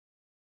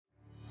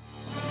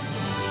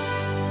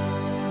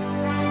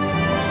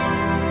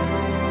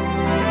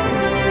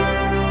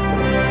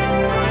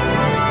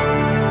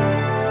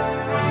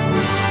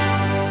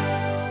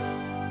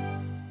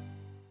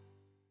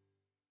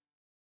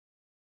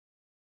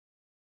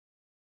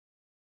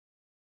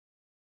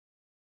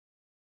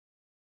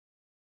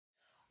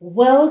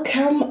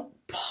Welcome,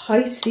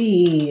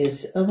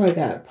 Pisces. Oh my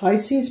God,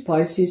 Pisces,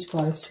 Pisces,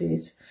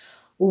 Pisces.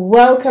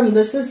 Welcome.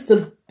 This is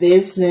the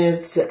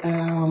business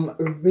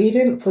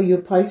reading for you,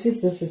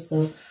 Pisces. This is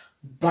the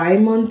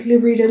bi-monthly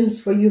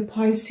readings for you,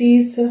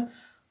 Pisces.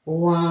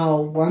 Wow,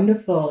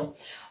 wonderful.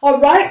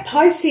 All right,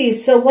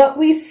 Pisces. So what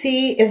we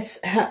see is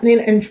happening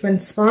and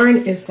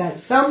transpiring is that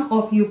some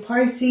of you,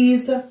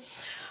 Pisces,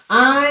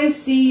 I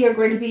see you're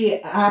going to be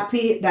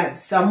happy that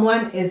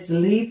someone is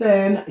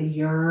leaving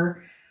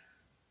your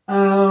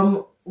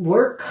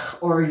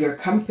work or your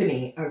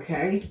company.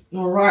 Okay.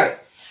 All right.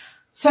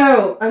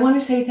 So I want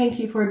to say thank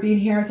you for being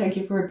here. Thank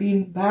you for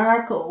being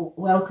back.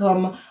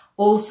 Welcome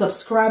old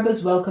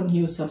subscribers. Welcome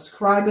new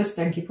subscribers.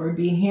 Thank you for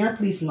being here.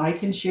 Please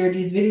like and share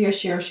these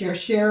videos.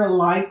 Share,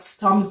 likes,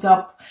 thumbs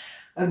up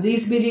of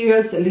these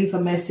videos. Leave a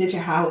message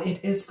how it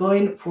is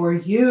going for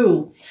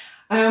you.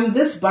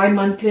 This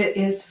bi-monthly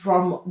is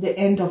from the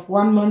end of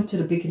one month to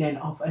the beginning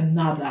of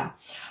another.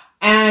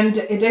 And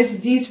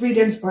these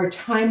readings are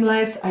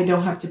timeless. I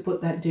don't have to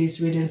put that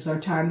these readings are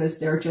timeless.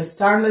 They're just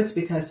timeless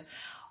because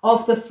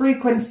of the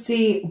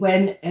frequency.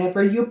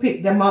 Whenever you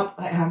pick them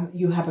up,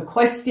 you have a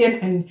question,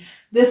 and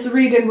this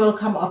reading will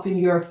come up in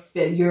your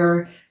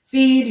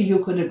feed. You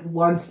could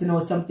want to know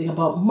something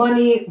about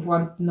money,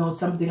 want to know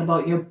something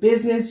about your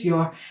business,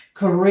 your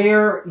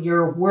career,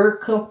 your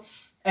work.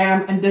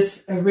 And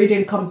this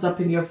reading comes up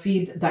in your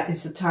feed. That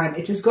is the time.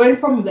 It is going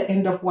from the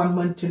end of one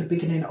month to the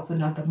beginning of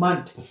another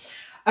month.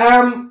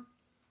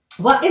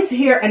 What is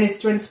here and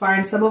is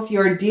transpiring, some of you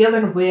are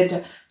dealing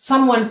with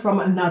someone from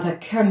another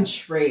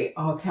country,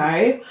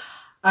 okay,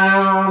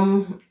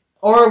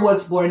 or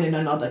was born in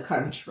another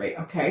country,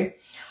 okay,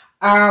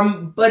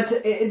 but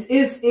it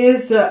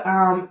is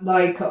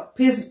like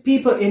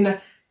people in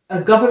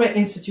a government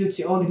institute,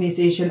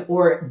 organization,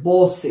 or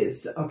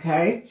bosses,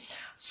 okay.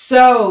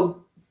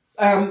 So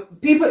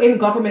people in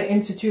government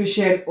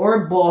institution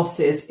or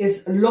bosses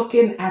is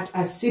looking at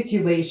a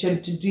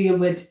situation to deal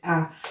with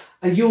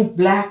you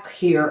black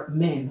hair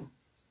men,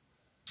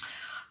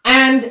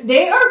 and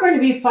they are going to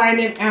be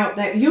finding out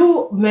that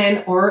you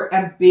men are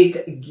a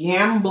big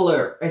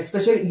gambler,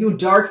 especially you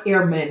dark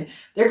hair men.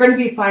 They're going to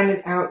be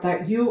finding out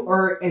that you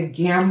are a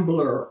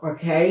gambler,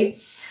 okay.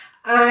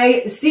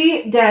 I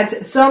see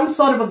that some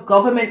sort of a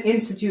government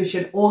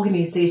institution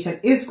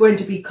organization is going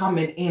to be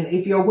coming in.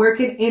 If you're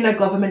working in a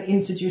government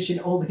institution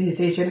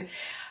organization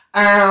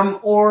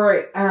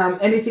or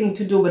anything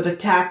to do with the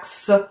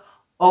tax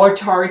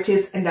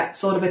authorities and that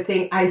sort of a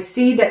thing, I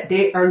see that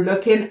they are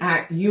looking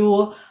at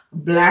you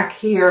black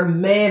hair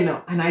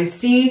men, and I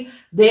see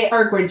they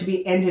are going to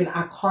be ending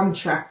a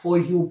contract for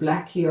you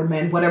black hair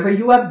men. Whatever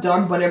you have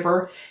done,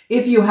 whatever,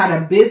 if you had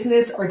a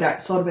business or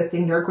that sort of a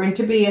thing, they're going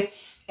to be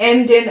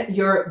ending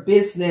your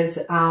business,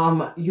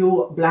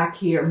 you black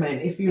hair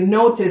men. If you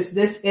notice,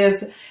 this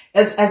is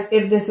as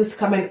if this is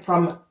coming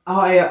from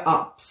higher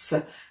ups,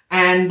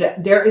 and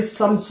there is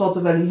some sort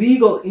of a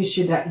legal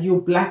issue that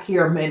you black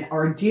hair men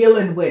are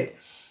dealing with.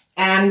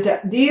 And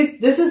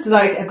this is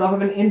like a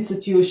government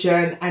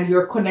institution, and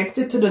you're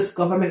connected to this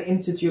government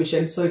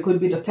institution. So it could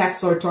be the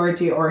tax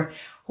authority or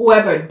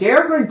whoever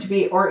they're going to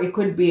be, or it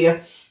could be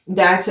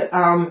that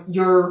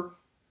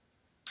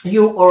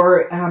you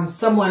are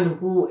someone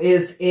who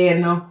is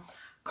in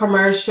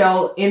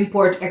commercial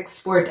import,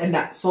 export, and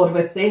that sort of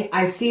a thing.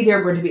 I see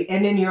they're going to be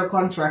ending your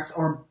contracts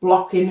or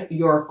blocking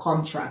your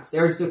contracts.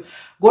 There's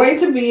going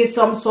to be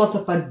some sort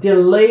of a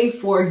delay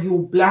for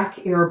you black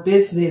hair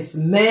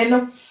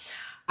businessmen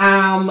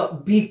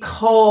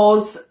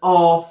because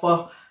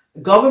of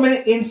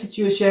government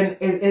institution,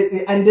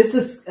 and this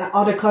is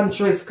other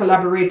countries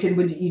collaborating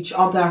with each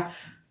other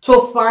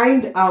to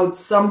find out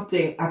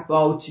something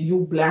about you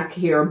black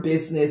hair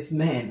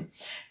businessmen.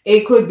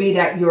 It could be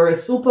that you're a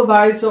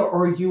supervisor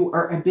or you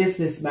are a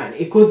businessman.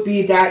 It could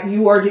be that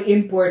you are the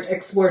import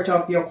export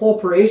of your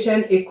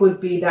corporation. It could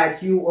be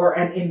that you are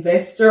an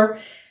investor.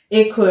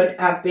 It could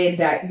have been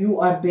that you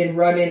have been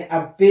running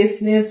a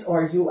business,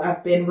 or you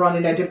have been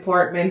running a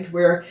department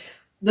where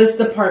this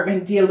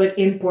department deal with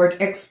import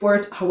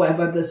export.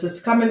 However, this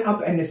is coming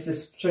up and this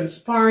is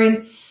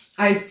transpiring.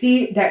 I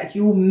see that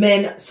you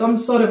men, some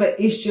sort of an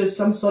issue,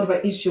 some sort of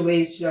a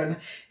situation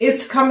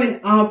is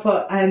coming up,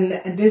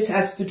 and this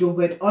has to do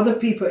with other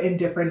people in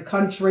different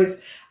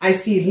countries. I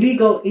see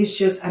legal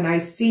issues, and I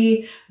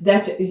see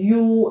that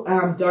you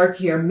dark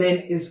hair men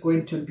is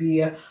going to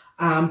be,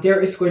 there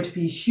is going to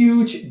be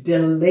huge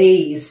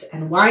delays.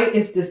 And why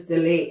is this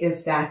delay?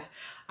 Is that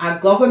a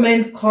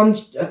government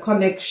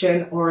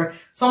connection or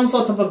some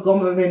sort of a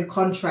government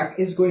contract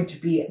is going to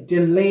be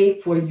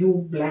delayed for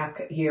you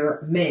black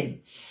hair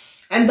men.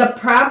 And the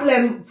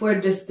problem for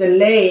this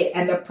delay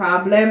and the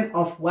problem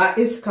of what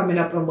is coming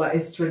up and what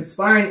is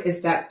transpiring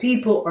is that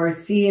people are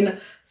seeing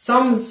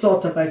some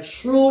sort of a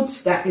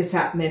truth that is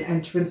happening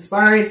and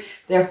transpiring.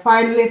 They're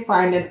finally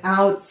finding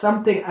out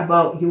something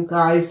about you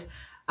guys,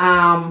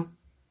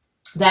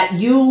 that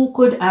you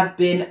could have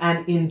been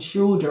an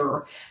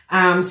intruder.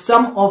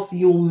 Some of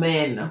you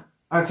men,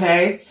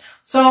 okay?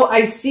 So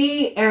I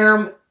see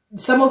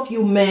some of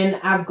you men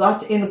have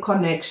got in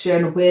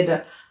connection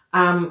with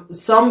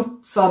some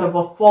sort of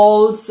a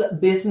false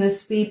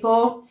business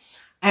people.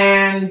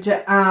 And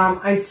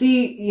I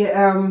see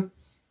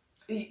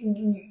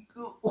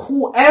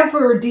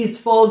whoever these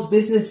false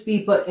business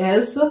people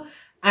is,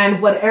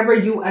 and whatever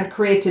you had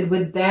created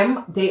with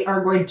them, they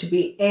are going to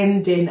be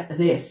ending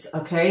this,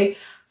 okay?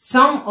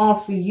 Some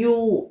of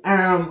you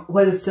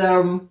was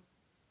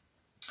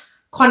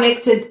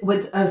connected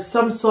with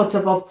some sort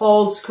of a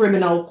false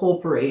criminal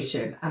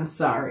corporation. I'm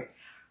sorry.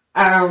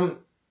 Gambling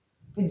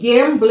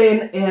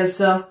is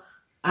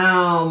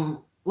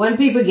when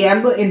people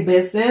gamble in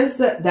business,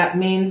 that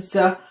means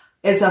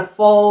it's a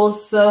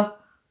false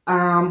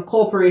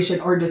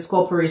corporation, or this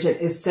corporation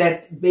is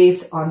set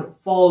based on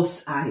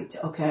falsehood,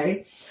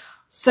 okay?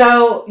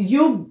 So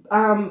you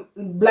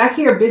black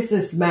hair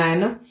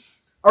businessmen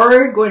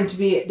are going to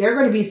be, they're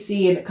going to be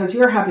seeing, because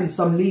you're having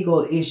some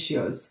legal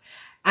issues,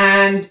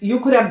 and you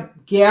could have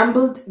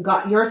gambled,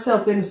 got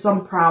yourself in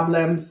some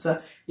problems,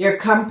 your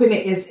company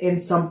is in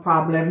some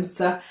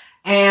problems,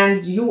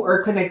 and you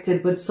are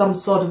connected with some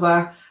sort of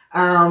a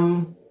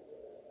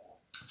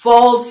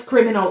false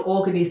criminal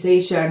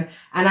organization,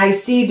 and I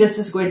see this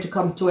is going to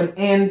come to an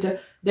end.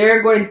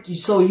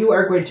 So you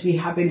are going to be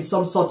having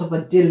some sort of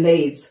a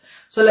delays.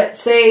 So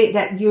let's say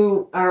that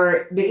you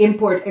are the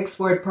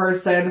import-export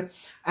person,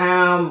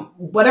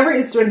 whatever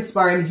is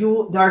transpiring,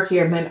 you dark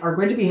hair men are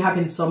going to be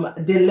having some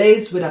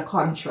delays with a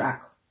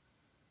contract.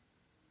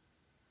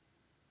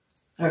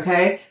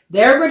 Okay?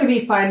 They're going to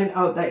be finding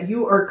out that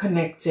you are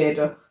connected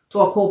to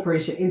a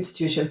corporation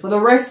institution. For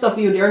the rest of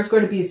you, there's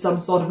going to be some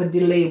sort of a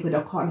delay with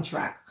a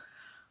contract.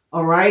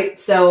 All right?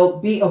 So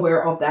be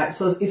aware of that.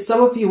 So if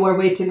some of you are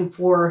waiting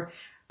for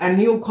a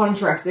new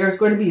contract, there's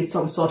going to be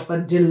some sort of a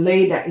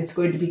delay that is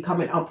going to be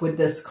coming up with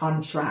this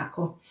contract.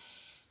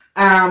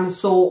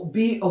 So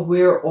be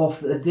aware of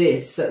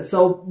this.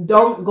 So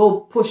don't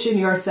go pushing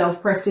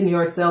yourself, pressing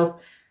yourself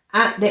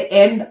at the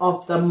end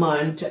of the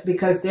month,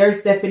 because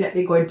there's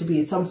definitely going to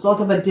be some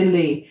sort of a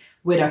delay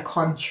with a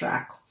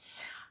contract.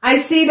 I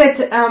see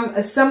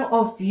that some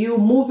of you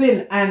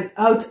moving and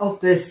out of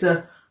this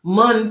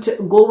month,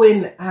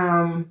 going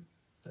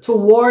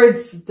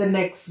towards the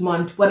next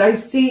month. What I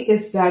see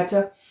is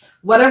that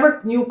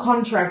whatever new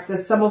contracts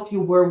that some of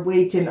you were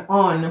waiting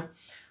on,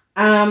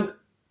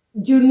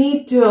 you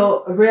need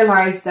to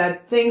realize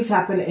that things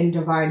happen in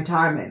divine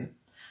timing.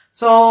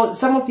 So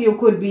some of you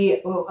could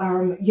be,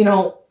 you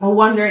know,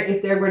 wondering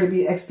if they're going to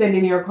be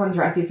extending your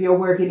contract if you're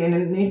working in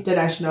an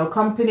international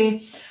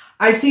company.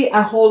 I see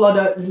a whole lot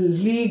of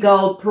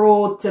legal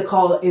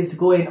protocol is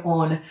going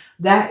on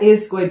that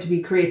is going to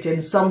be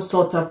creating some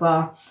sort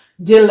of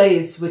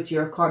delays with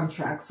your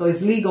contract. So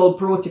it's legal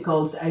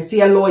protocols. I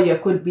see a lawyer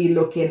could be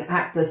looking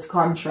at this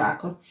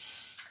contract.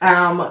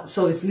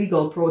 So it's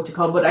legal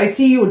protocol, but I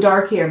see you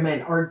dark hair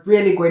men are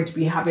really going to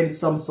be having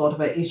some sort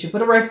of an issue. For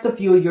the rest of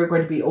you, you're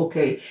going to be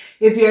okay.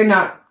 If you're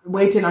not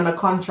waiting on a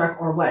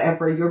contract or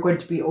whatever, you're going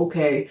to be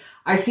okay.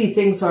 I see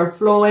things are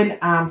flowing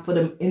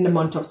in the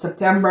month of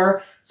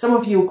September. Some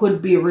of you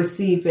could be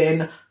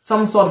receiving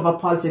some sort of a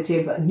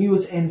positive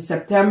news in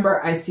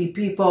September. I see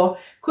people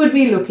could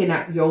be looking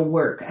at your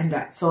work and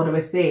that sort of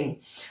a thing.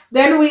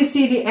 Then we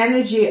see the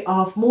energy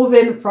of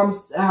moving from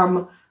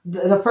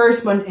the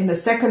first month in the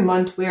second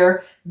month,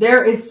 where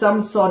there is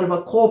some sort of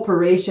a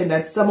corporation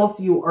that some of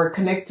you are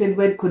connected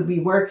with, could be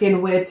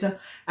working with,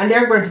 and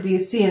they're going to be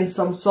seeing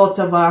some sort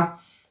of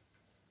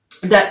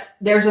that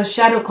there's a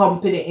shadow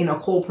company in a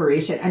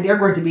corporation, and they're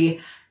going to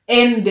be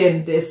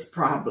ending this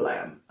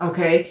problem.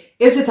 Okay,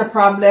 is it a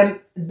problem?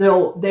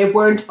 Though they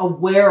weren't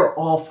aware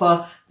of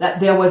that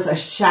there was a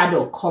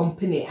shadow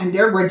company, and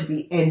they're going to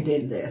be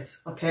ending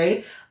this.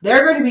 Okay,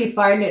 they're going to be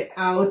finding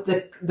out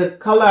the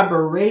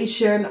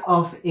collaboration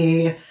of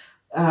a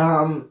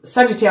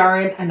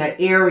Sagittarian and an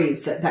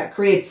Aries that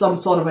creates some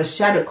sort of a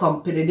shadow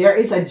company. There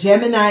is a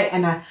Gemini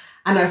and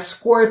a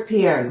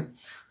Scorpion.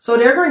 So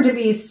they're going to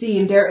be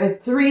seeing there are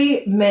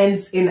 3 men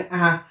in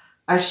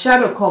a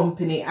shadow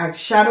company, a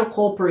shadow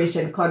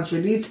corporation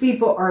country. These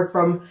people are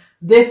from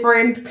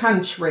different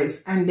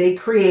countries, and they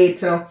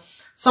create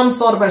some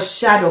sort of a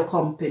shadow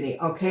company,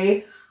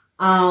 okay?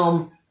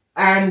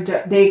 And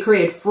they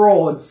create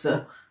frauds.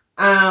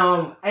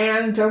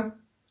 And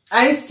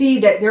I see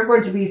that they're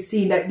going to be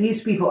seeing that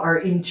these people are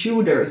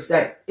intruders,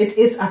 that it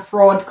is a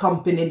fraud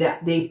company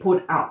that they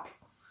put up.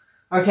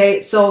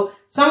 Okay, so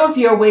some of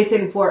you are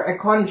waiting for a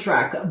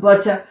contract,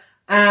 but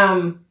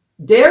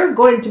they're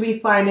going to be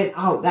finding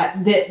out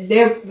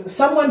that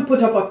someone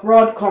put up a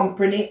fraud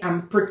company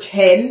and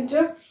pretend,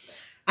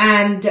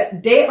 and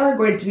they are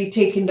going to be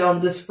taking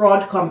down this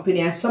fraud company,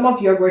 and some of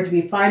you are going to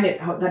be finding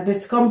out that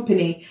this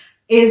company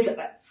is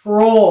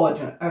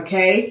fraud.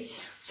 Okay,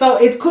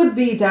 so it could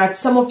be that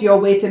some of you are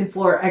waiting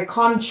for a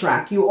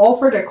contract. You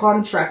offered a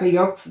contract, and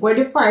you're going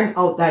to find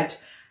out that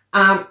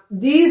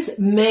these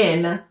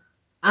men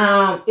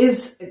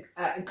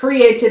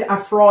created a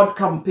fraud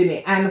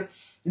company, and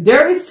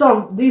there is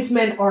these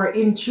men are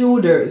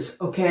intruders,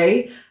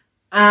 okay?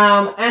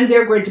 and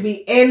they're going to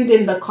be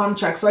ending the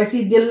contract. So I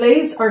see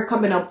delays are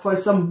coming up for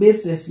some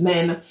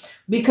businessmen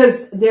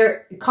because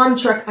their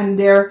contract and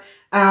their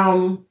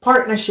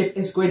partnership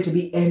is going to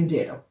be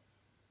ended.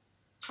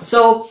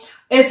 So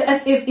it's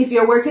as if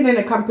you're working in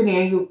a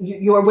company and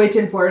you're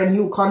waiting for a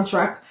new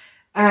contract,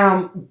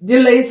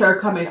 delays are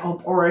coming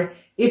up. Or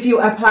if you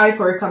apply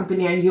for a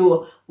company and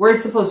you were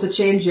supposed to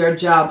change your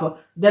job,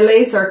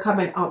 delays are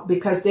coming up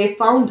because they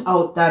found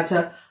out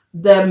that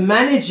the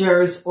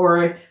managers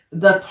or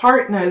the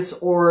partners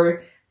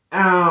or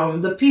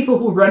the people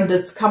who run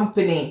this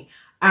company,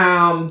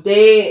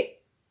 they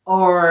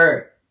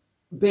are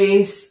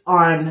based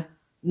on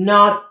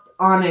not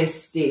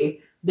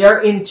honesty.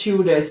 They're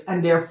intruders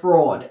and they're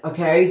fraud.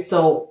 Okay,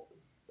 so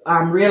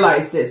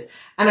realize this.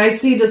 And I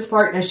see this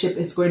partnership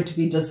is going to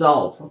be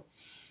dissolved.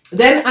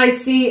 Then I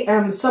see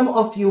some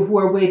of you who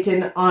are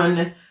waiting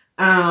on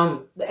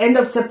the end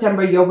of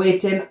September. You're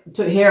waiting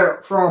to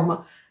hear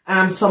from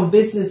some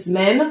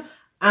businessmen.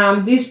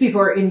 These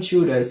people are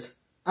intruders.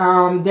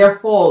 They're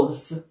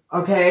false.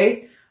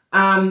 Okay,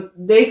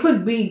 they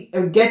could be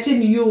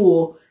getting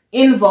you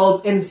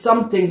involved in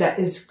something that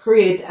is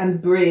create and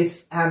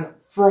brace and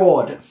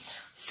fraud.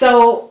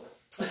 So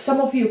some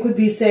of you could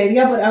be saying,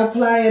 yeah, but I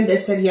applied and they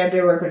said, yeah,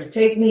 they were going to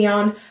take me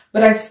on,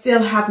 but I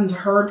still haven't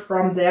heard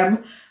from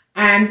them.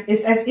 And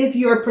it's as if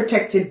you're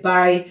protected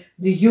by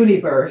the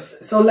universe.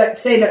 So let's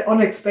say that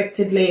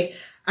unexpectedly,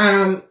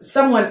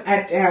 someone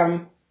at,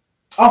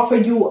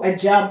 offered you a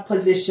job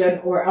position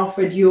or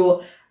offered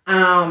you,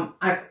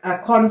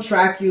 a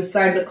contract. You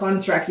signed the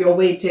contract. You're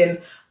waiting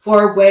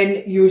for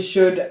when you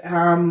should,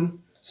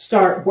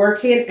 start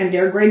working, and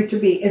they're going to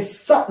be,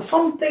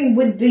 something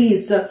with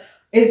these,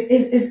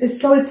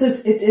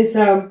 it is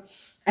a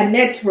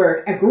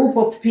network, a group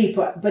of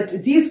people, but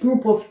these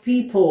group of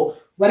people,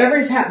 whatever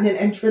is happening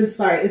and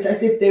transpire is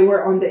as if they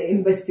were on the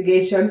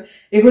investigation.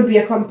 It could be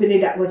a company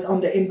that was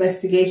on the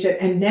investigation,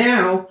 and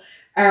now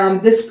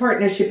this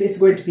partnership is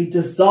going to be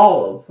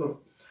dissolved.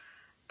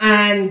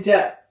 And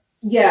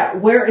yeah,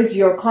 where is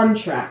your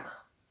contract?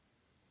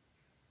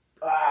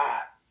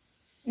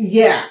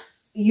 Yeah.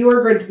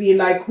 You're going to be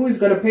like, who's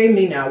going to pay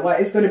me now? What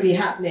is going to be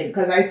happening?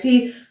 Because I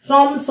see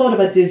some sort of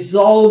a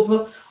dissolve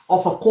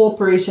of a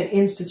corporation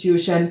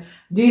institution.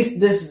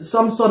 This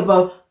some sort of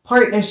a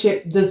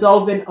partnership,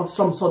 dissolving of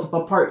some sort of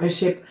a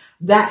partnership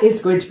that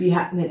is going to be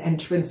happening and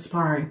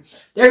transpiring.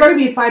 They're going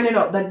to be finding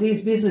out that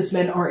these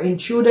businessmen are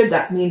intruded.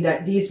 That means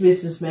that these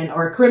businessmen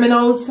are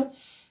criminals,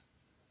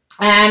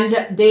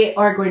 and they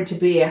are going to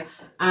be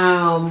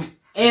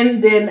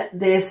ending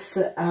this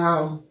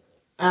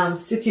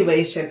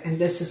situation, and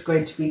this is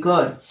going to be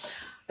good.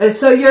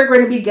 So you're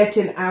going to be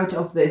getting out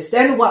of this.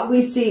 Then what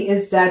we see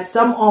is that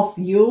some of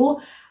you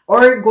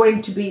are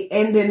going to be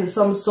ending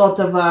some sort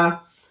of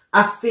a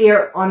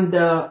affair on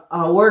the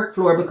work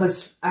floor,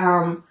 because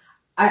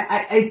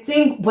I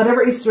think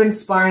whatever is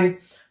transpiring,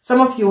 some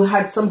of you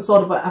had some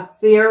sort of an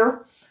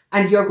affair,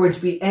 and you're going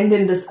to be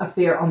ending this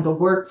affair on the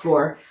work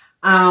floor.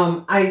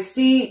 I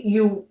see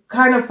you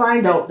kind of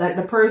find out that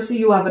the person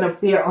you have an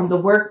affair on the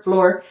work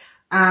floor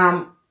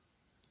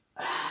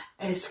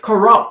is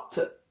corrupt.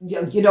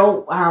 You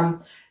know,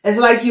 it's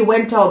like you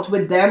went out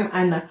with them,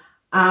 and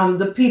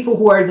the people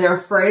who are their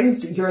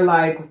friends, you're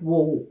like,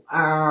 whoa,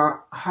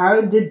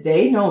 how did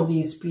they know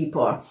these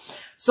people?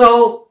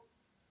 So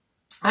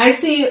I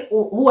see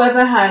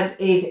whoever had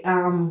a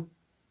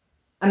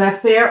an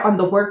affair on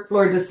the work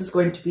floor, this is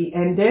going to be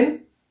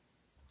ending.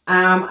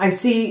 I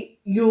see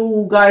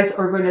you guys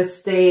are going to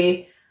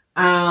stay,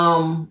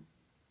 you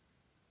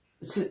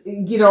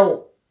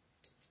know,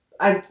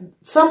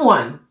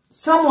 someone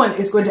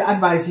is going to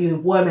advise you,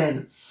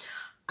 women,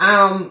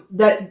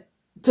 that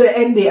to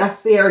end the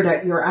affair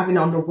that you're having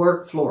on the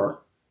work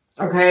floor.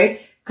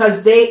 Okay,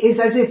 because it's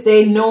as if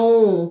they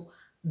know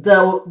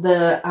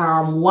the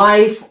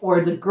wife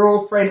or the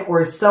girlfriend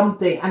or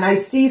something, and I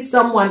see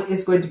someone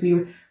is going to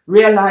be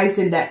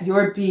realizing that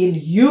you're being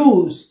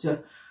used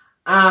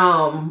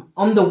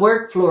on the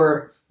work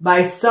floor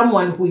by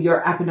someone who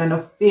you're having an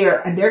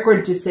affair, and they're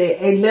going to say,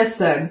 hey,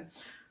 listen,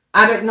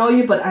 I don't know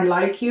you, but I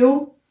like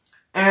you.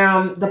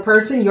 The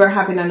person you're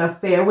having an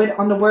affair with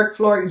on the work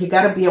floor, you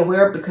got to be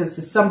aware, because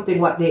it's something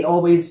what they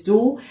always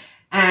do.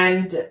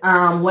 And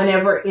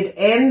whenever it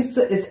ends,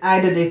 it's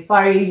either they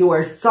fire you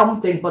or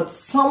something, but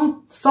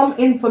some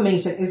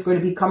information is going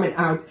to be coming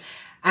out.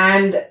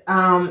 And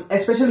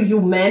especially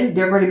you men,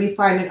 they're going to be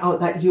finding out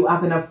that you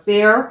have an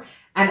affair.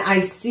 And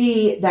I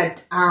see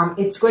that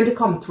it's going to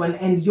come to an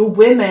end. You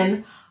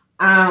women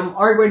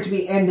are going to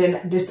be ending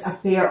this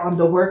affair on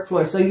the work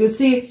floor. So you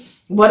see,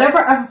 whatever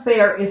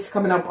affair is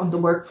coming up on the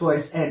work floor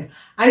is end.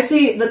 I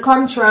see the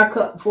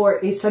contract for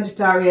a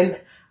Sagittarian,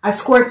 a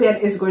Scorpion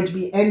is going to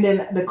be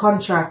ending the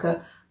contract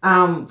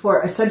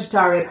for a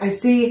Sagittarian. I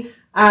see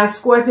a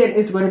Scorpion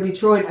is going to be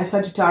throwing a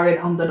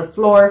Sagittarian under the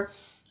floor.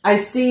 I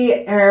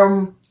see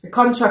the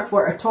contract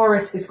for a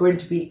Taurus is going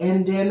to be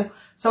ending.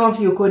 Some of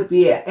you could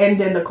be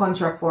ending the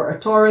contract for a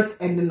Taurus,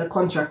 ending the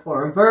contract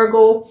for a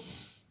Virgo.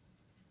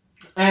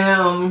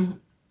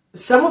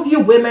 some of you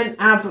women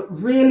have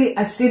really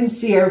a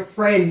sincere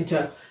friend.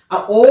 An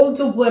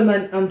older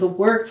woman on the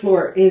work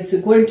floor is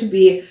going to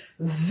be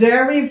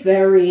very,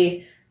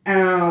 very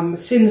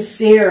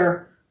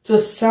sincere to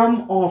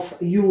some of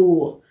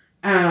you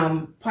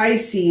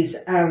Pisces.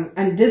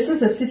 And this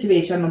is a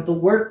situation on the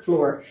work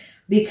floor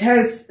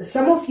because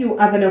some of you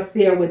have an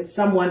affair with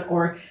someone,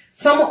 or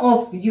some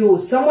of you,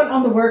 someone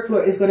on the work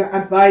floor is going to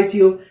advise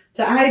you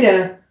to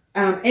either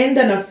end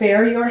an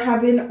affair you're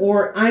having,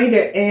 or either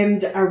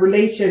end a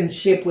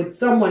relationship with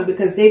someone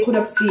because they could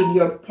have seen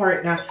your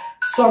partner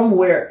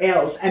somewhere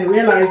else and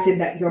realizing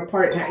that your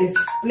partner is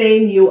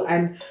playing you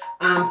and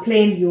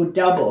playing you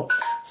double.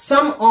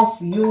 Some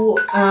of you,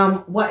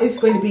 what is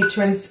going to be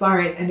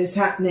transpiring and is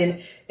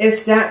happening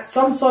is that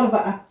some sort of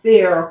an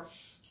affair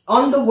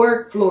on the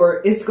work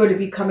floor is going to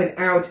be coming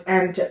out,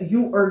 and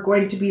you are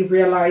going to be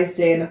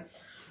realizing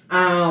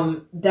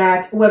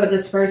that whoever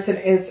this person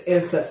is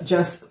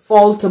just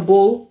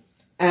faultable.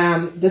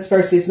 This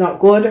person is not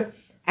good,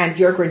 and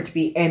you're going to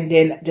be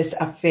ending this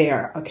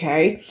affair.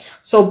 Okay,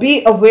 so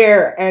be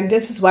aware, and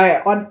this is why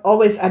I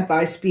always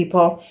advise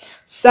people,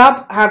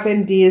 stop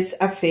having this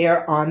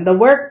affair on the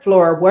work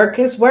floor. Work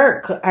is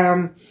work.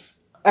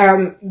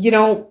 You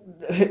know,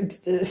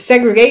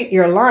 segregate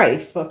your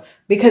life,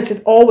 because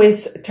it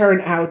always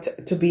turn out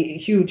to be a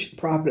huge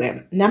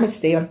problem.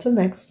 Namaste, until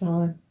next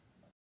time.